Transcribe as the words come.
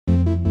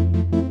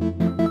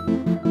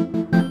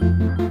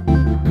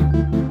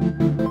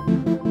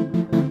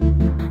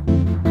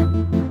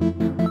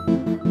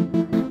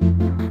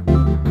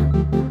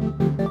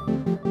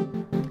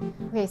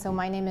so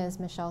my name is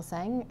Michelle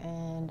Tseng,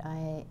 and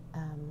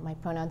my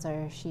pronouns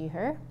are she,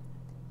 her,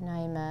 and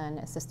I'm an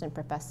assistant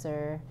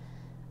professor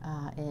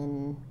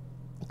in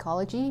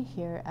ecology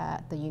here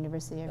at the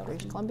University of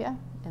British Columbia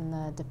in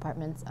the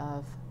departments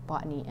of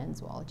botany and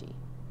zoology.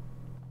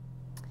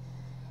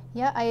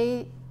 Yeah,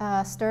 I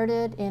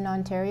started in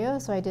Ontario,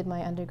 so I did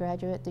my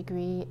undergraduate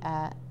degree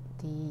at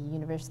the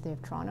University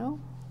of Toronto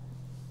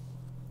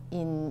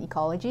in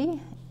ecology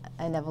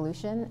and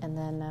evolution, and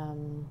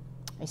then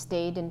I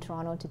stayed in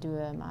Toronto to do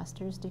a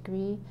master's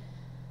degree,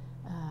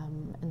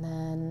 and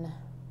then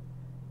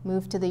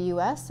moved to the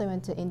US. I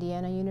went to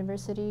Indiana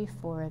University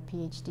for a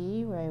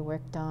PhD where I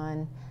worked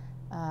on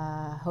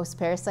host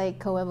parasite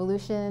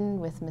coevolution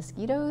with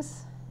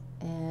mosquitoes,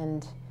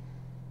 and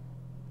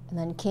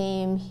then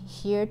came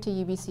here to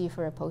UBC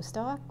for a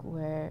postdoc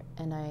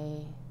and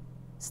I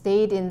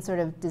stayed in sort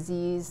of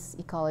disease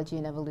ecology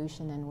and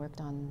evolution and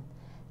worked on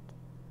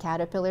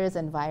caterpillars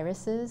and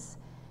viruses.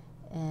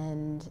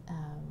 And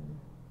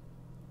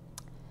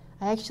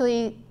I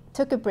actually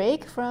took a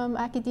break from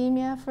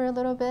academia for a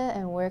little bit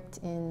and worked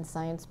in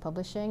science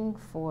publishing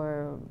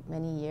for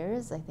many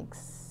years, I think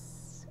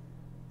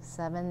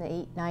 7,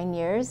 8, 9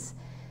 years,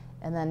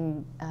 and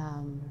then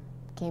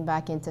came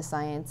back into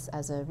science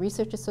as a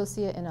research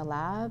associate in a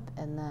lab,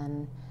 and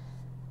then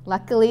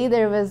luckily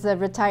there was a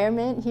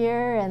retirement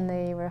here and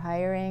they were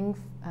hiring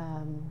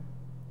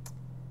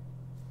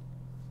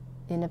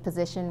in a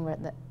position where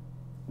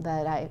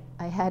that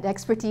I had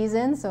expertise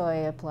in, so I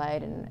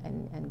applied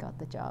and got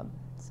the job.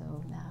 So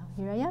now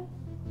here I am.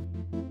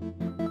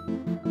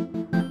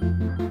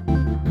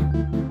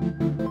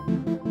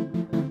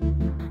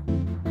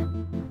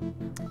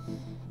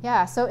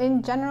 Yeah, so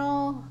in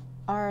general,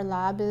 our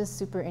lab is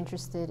super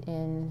interested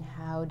in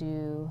how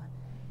do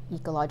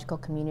ecological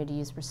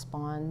communities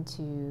respond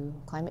to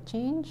climate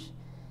change.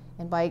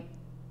 And by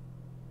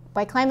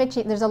climate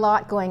change, there's a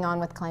lot going on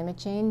with climate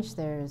change.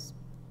 There's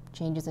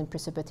changes in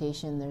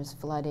precipitation, there's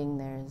flooding,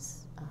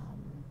 there's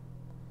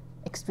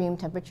extreme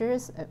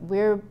temperatures.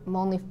 We're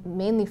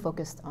mainly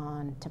focused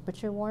on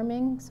temperature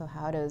warming. So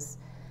how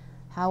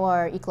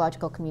are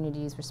ecological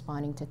communities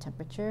responding to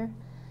temperature?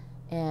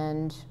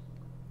 And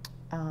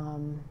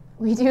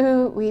we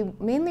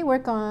mainly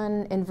work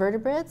on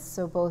invertebrates,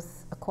 so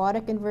both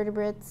aquatic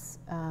invertebrates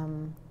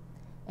and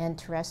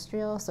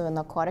terrestrial. So on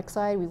the aquatic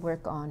side, we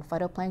work on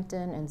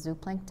phytoplankton and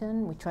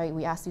zooplankton.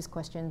 We ask these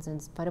questions in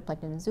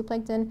phytoplankton and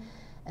zooplankton,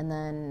 and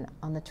then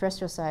on the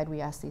terrestrial side, we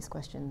ask these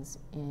questions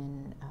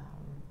in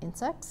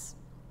insects.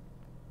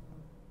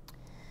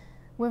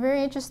 We're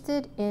very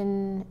interested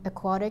in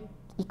aquatic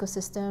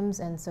ecosystems,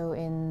 and so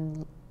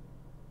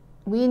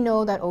we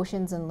know that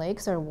oceans and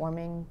lakes are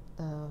warming.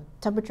 The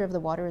temperature of the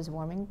water is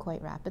warming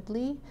quite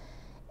rapidly,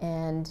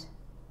 and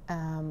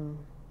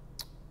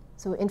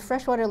so in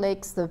freshwater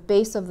lakes, the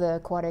base of the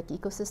aquatic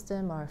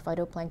ecosystem are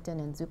phytoplankton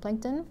and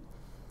zooplankton,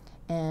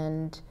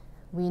 and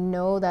we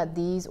know that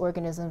these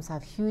organisms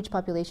have huge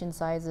population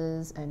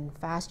sizes and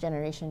fast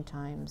generation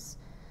times.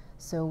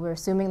 So we're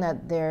assuming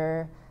that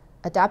they're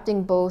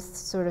adapting both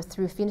sort of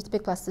through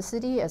phenotypic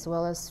plasticity as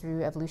well as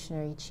through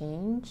evolutionary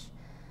change.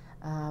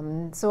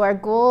 So our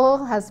goal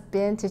has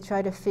been to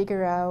try to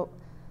figure out,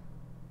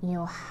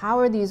 how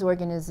are these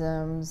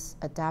organisms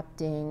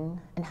adapting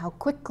and how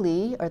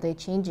quickly are they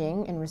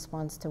changing in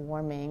response to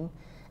warming?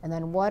 And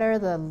then what are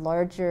the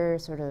larger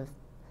sort of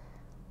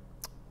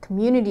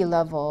community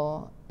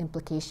level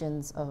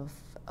implications of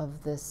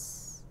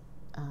this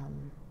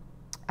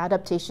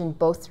adaptation,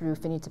 both through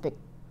phenotypic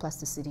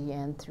plasticity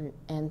and through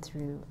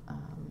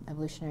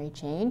evolutionary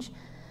change.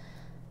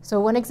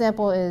 So one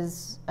example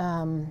is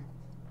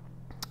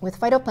with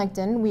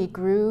phytoplankton, we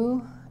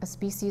grew a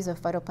species of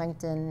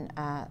phytoplankton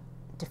at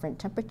different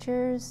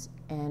temperatures,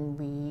 and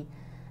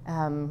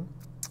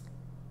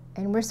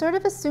we're sort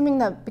of assuming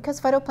that because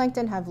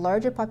phytoplankton have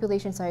larger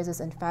population sizes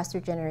and faster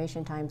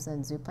generation times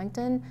than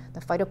zooplankton, the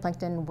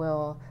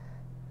phytoplankton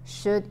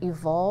should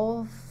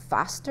evolve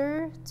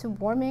faster to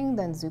warming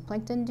than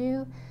zooplankton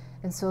do.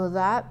 And so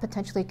that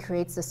potentially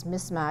creates this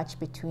mismatch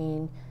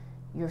between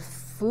your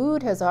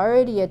food has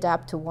already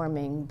adapted to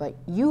warming, but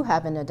you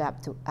haven't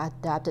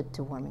adapted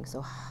to warming.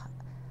 So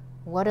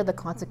what are the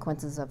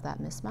consequences of that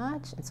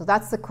mismatch? And so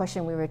that's the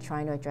question we were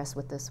trying to address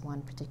with this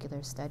one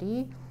particular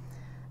study.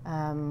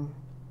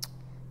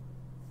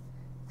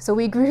 So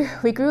we grew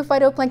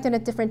phytoplankton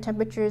at different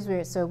temperatures.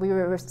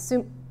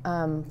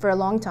 For a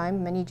long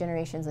time, many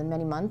generations and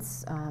many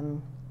months.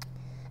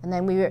 And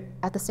then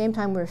at the same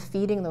time, we were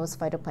feeding those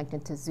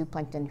phytoplankton to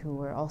zooplankton who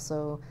were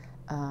also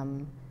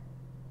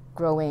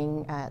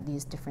growing at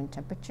these different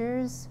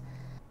temperatures.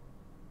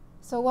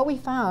 So what we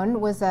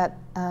found was that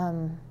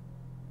the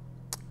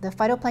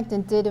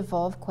phytoplankton did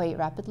evolve quite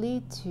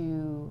rapidly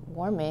to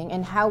warming.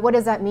 And what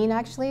does that mean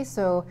actually?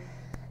 So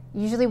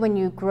usually when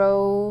you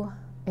grow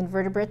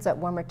invertebrates at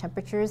warmer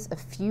temperatures, a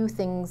few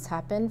things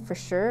happen for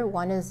sure.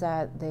 One is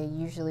that they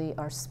usually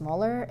are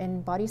smaller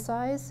in body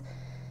size.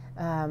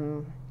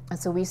 And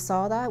so we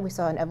saw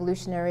an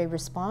evolutionary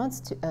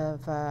response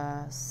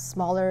of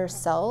smaller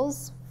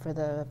cells for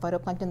the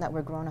phytoplankton that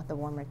were grown at the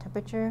warmer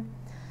temperature.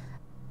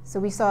 So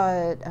we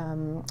saw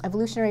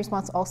evolutionary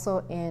response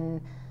also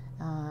in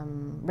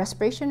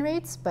respiration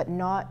rates, but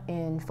not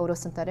in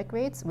photosynthetic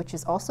rates, which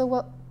is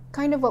also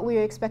kind of what we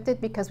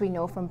expected, because we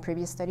know from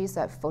previous studies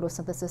that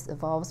photosynthesis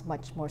evolves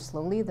much more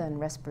slowly than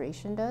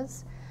respiration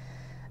does.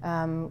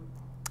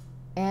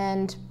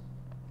 And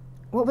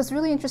what was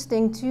really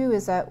interesting too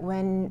is that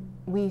when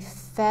we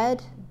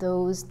fed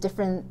those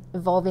different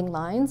evolving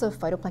lines of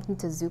phytoplankton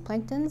to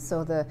zooplankton,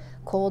 so the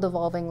cold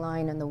evolving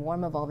line and the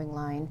warm evolving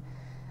line,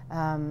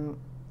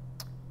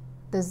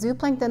 the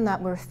zooplankton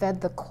that were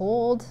fed the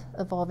cold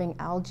evolving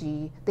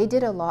algae, they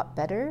did a lot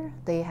better.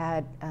 They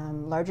had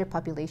larger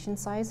population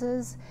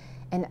sizes,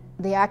 and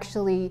they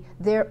actually,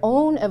 their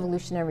own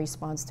evolutionary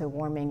response to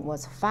warming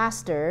was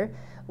faster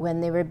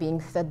when they were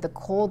being fed the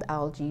cold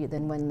algae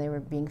than when they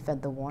were being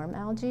fed the warm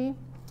algae.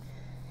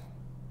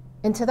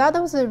 And to that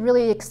was a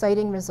really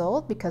exciting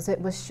result, because it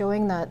was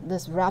showing that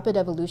this rapid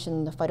evolution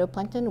in the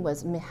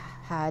phytoplankton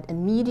had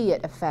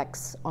immediate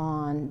effects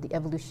on the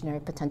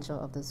evolutionary potential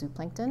of the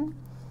zooplankton.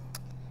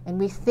 And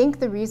we think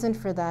the reason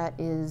for that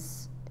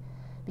is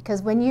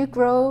because when you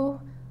grow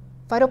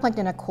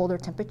phytoplankton at colder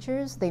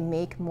temperatures, they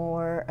make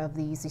more of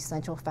these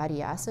essential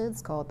fatty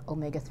acids called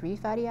omega-3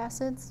 fatty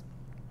acids.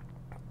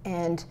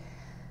 And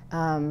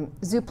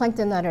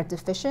zooplankton that are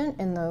deficient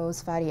in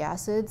those fatty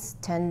acids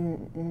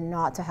tend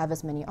not to have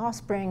as many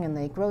offspring, and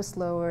they grow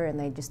slower, and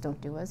they just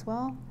don't do as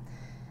well.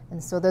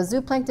 And so the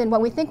zooplankton,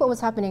 what we think what was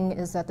happening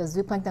is that the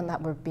zooplankton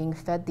that were being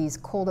fed these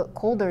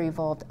colder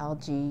evolved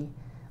algae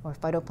or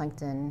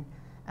phytoplankton,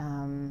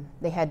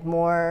 they had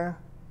more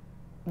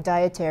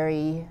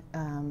dietary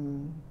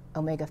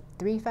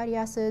omega-3 fatty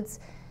acids,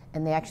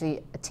 and they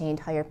actually attained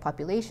higher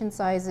population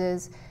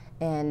sizes.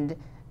 And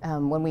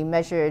when we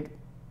measured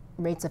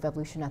rates of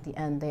evolution at the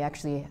end, they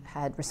actually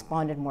had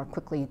responded more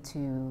quickly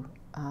to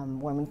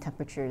warming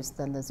temperatures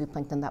than the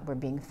zooplankton that were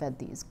being fed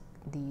these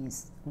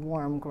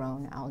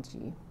warm-grown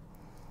algae.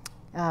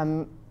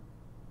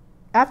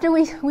 After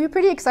we were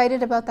pretty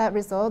excited about that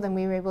result, and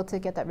we were able to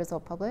get that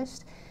result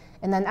published.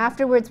 And then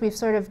afterwards, we've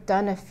sort of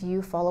done a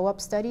few follow-up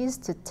studies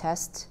to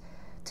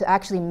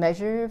actually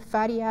measure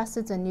fatty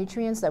acids and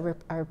nutrients that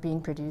are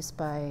being produced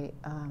by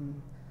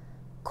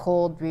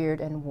cold-reared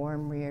and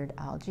warm-reared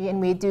algae.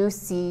 And we do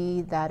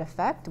see that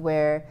effect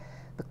where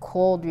the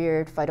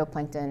cold-reared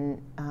phytoplankton,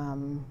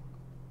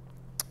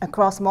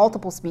 across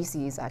multiple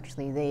species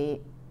actually, they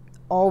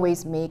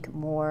always make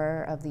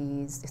more of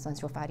these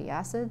essential fatty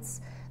acids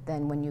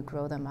than when you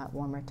grow them at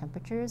warmer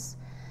temperatures.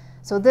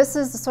 So this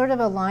is sort of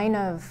a line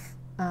of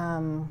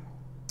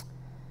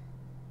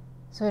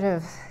sort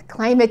of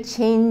climate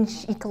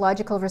change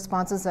ecological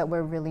responses that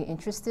we're really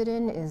interested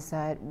in. Is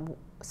that,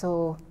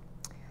 so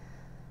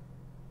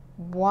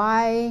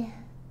why,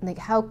 like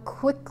how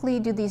quickly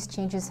do these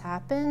changes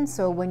happen?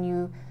 So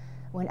when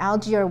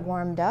algae are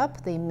warmed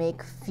up, they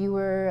make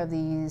fewer of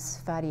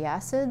these fatty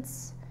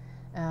acids.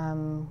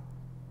 But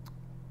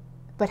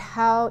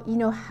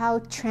how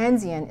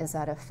transient is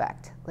that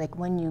effect? Like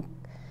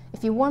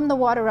if you warm the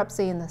water up,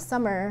 say in the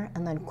summer,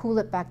 and then cool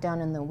it back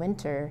down in the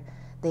winter,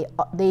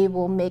 they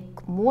will make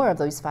more of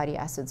those fatty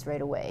acids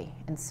right away.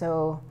 And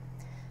so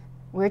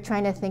we're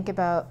trying to think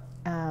about,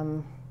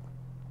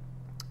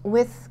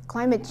 with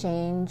climate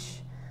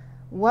change,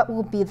 what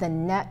will be the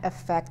net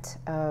effect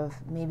of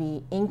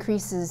maybe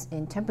increases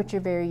in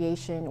temperature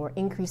variation or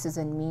increases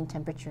in mean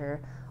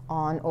temperature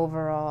on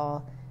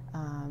overall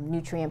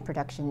nutrient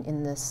production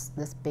in this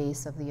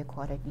base of the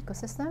aquatic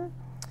ecosystem.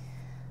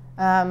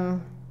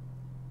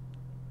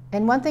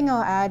 And one thing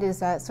I'll add is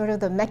that sort of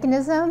the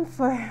mechanism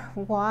for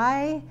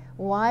why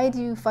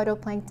do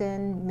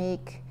phytoplankton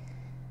make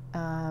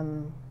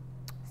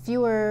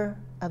fewer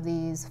of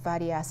these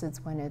fatty acids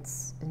when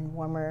it's in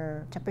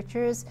warmer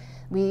temperatures.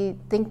 We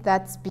think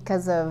that's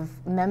because of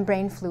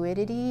membrane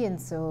fluidity, and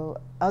so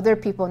other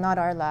people, not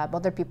our lab,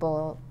 other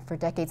people for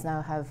decades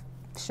now have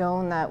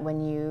shown that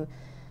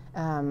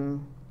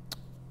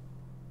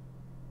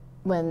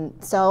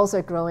when cells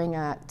are growing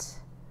at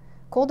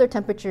colder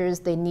temperatures,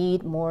 they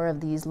need more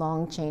of these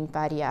long-chain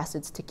fatty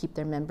acids to keep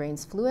their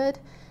membranes fluid.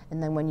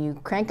 And then when you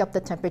crank up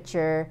the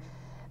temperature,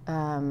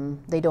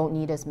 they don't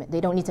need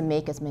to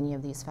make as many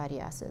of these fatty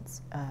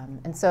acids.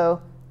 And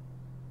so,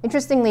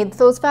 interestingly,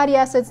 those fatty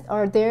acids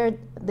are there.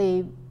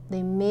 They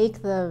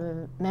make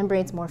the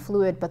membranes more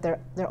fluid, but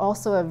they're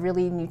also a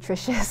really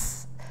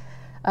nutritious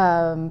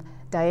dietary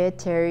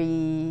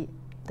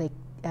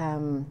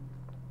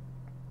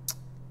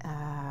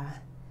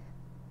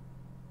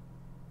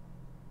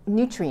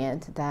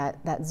nutrient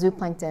that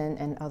zooplankton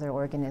and other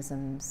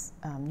organisms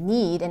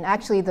need. And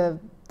actually the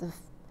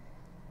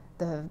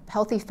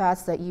healthy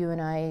fats that you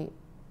and I,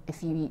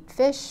 if you eat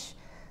fish,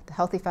 the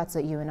healthy fats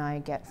that you and I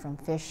get from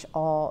fish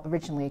all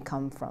originally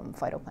come from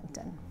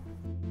phytoplankton.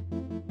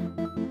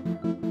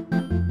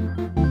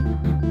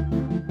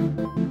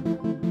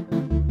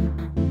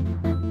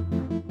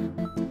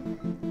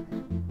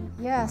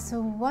 Yeah,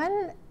 so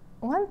one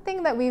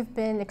thing that we've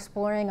been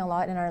exploring a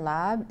lot in our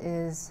lab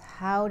is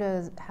how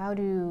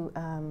do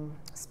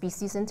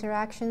species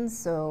interactions,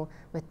 so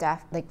with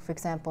for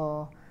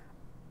example,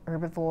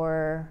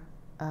 herbivore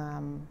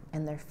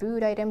and their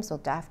food items, so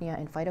Daphnia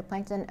and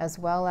phytoplankton, as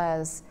well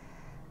as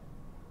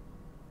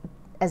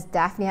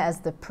Daphnia as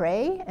the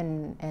prey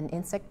and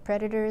insect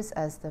predators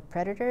as the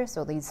predator.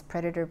 So these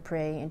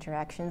predator-prey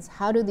interactions,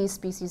 how do these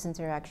species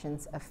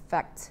interactions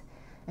affect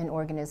an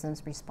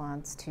organism's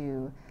response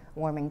to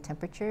warming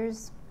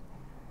temperatures?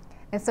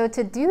 And so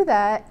to do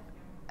that,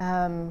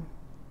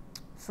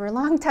 for a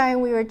long time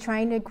we were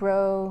trying to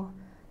grow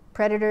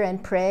predator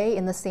and prey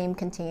in the same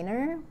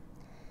container.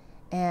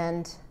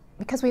 And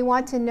because we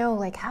want to know,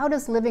 like, how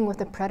does living with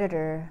a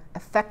predator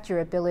affect your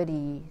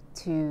ability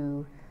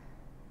to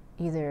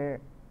either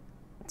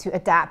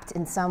adapt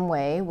in some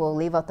way, we'll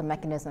leave out the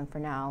mechanism for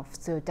now,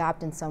 to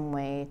adapt in some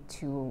way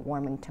to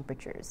warming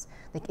temperatures.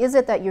 Like, is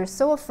it that you're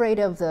so afraid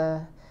of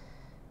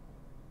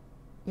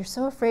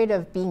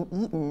being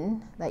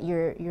eaten that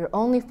you're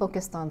only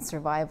focused on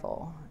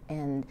survival,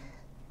 and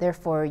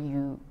therefore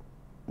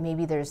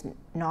maybe there's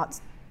not,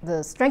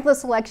 the strength of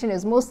selection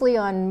is mostly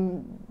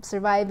on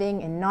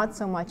surviving and not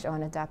so much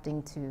on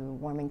adapting to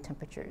warming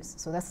temperatures.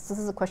 So this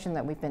is a question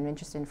that we've been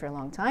interested in for a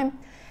long time.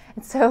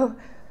 And so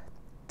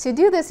to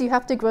do this, you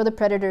have to grow the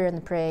predator and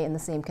the prey in the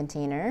same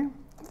container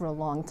for a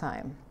long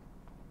time.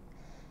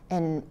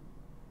 And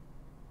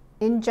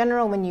in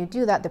general, when you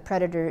do that, the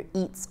predator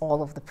eats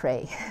all of the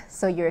prey.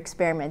 So your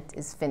experiment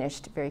is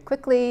finished very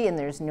quickly, and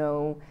there's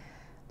no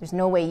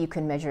way you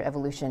can measure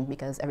evolution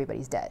because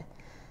everybody's dead.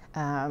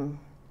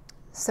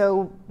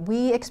 So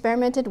we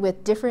experimented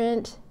with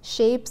different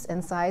shapes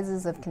and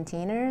sizes of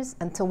containers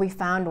until we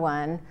found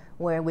one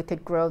where we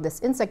could grow this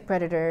insect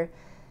predator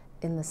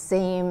in the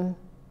same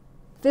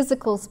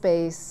physical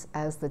space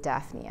as the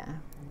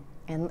Daphnia.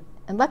 And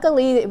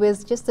luckily, it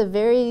was just a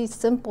very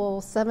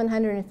simple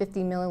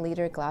 750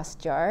 milliliter glass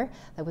jar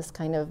that was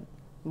kind of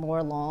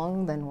more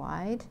long than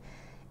wide.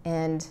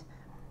 And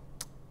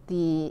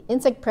the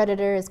insect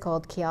predator is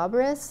called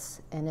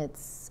Chiabris, and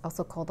it's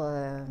also called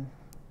a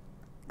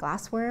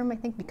glassworm, I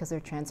think, because they're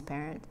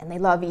transparent. And they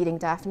love eating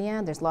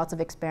Daphnia. There's lots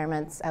of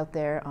experiments out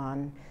there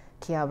on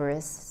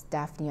Chiabris,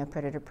 Daphnia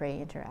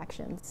predator-prey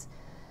interactions.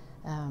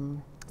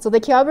 So the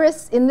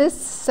Chiabris, in this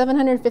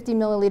 750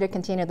 milliliter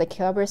container, the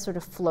Chiabris sort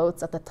of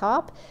floats at the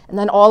top, and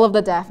then all of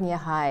the Daphnia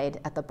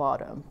hide at the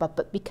bottom.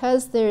 But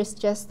because there's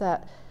just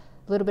that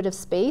little bit of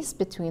space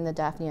between the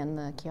Daphnia and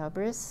the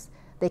Chiabris,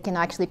 they can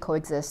actually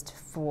coexist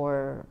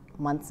for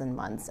months and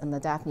months, and the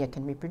Daphnia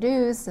can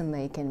reproduce, and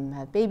they can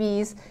have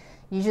babies.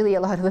 Usually a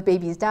lot of the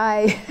babies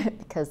die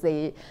because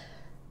they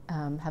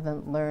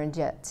haven't learned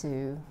yet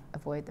to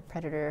avoid the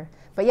predator.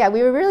 But yeah,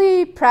 we were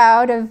really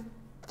proud of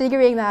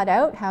figuring that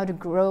out, how to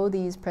grow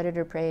these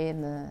predator-prey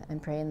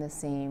and prey in the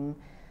same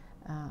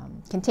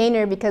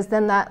container, because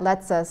then that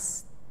lets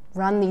us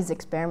run these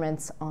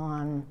experiments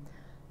on,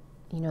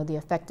 the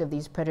effect of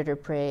these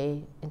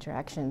predator-prey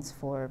interactions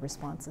for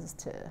responses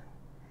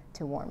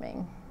to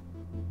warming.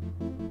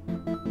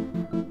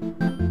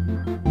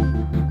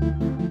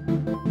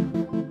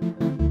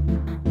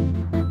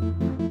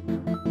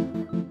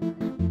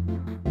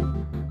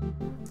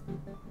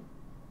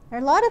 There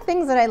are a lot of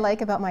things that I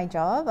like about my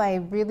job. I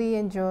really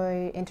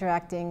enjoy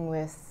interacting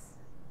with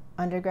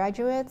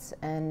undergraduates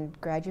and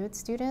graduate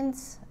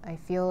students. I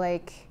feel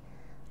like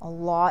a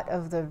lot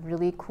of the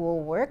really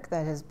cool work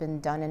that has been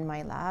done in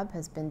my lab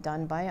has been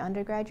done by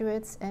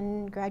undergraduates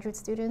and graduate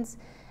students.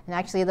 And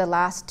actually the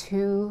last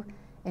two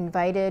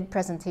invited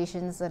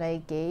presentations that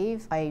I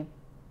gave, I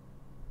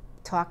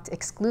talked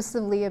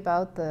exclusively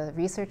about the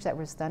research that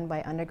was done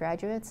by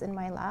undergraduates in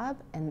my lab,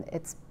 and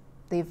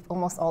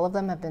almost all of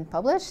them have been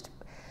published.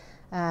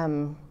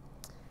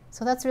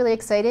 So that's really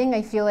exciting.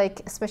 I feel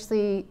like,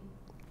 especially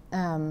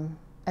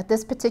at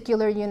this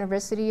particular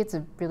university, it's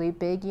a really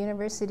big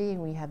university,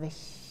 and we have a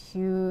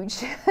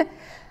huge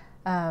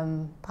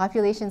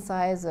population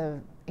size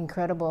of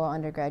incredible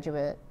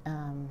undergraduate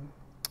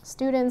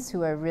students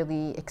who are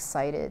really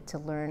excited to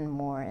learn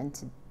more and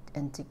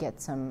to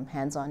get some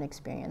hands-on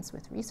experience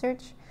with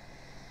research.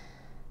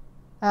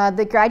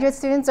 The graduate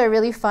students are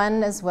really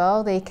fun as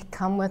well. They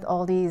come with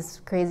all these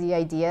crazy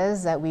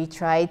ideas that we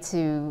try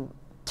to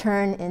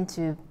turn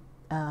into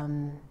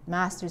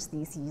master's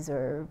theses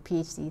or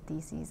PhD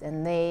theses.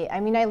 And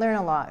I learn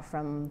a lot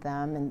from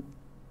them. And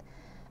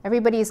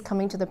everybody is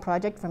coming to the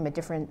project from a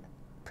different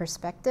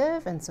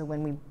perspective. And so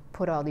when we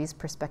put all these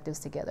perspectives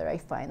together, I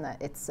find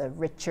that it's a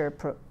richer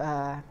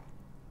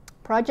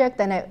project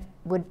than it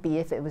would be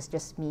if it was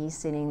just me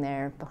sitting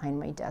there behind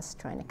my desk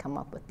trying to come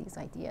up with these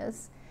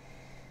ideas.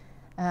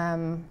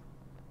 I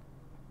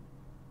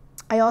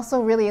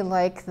also really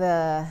like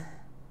the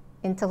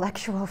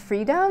intellectual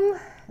freedom.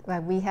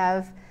 We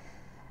have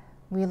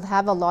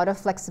a lot of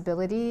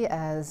flexibility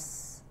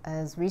as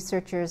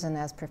researchers and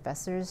as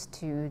professors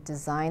to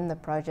design the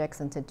projects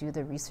and to do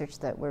the research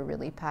that we're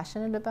really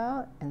passionate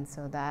about. And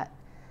so that,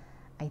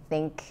 I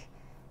think,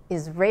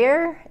 is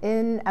rare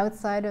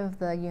outside of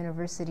the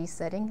university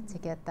setting, to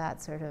get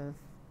that sort of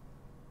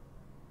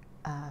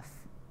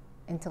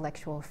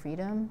intellectual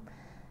freedom.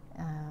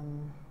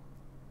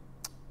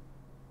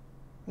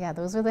 Yeah,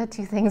 those are the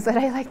two things that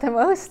I like the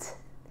most,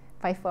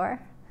 by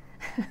far.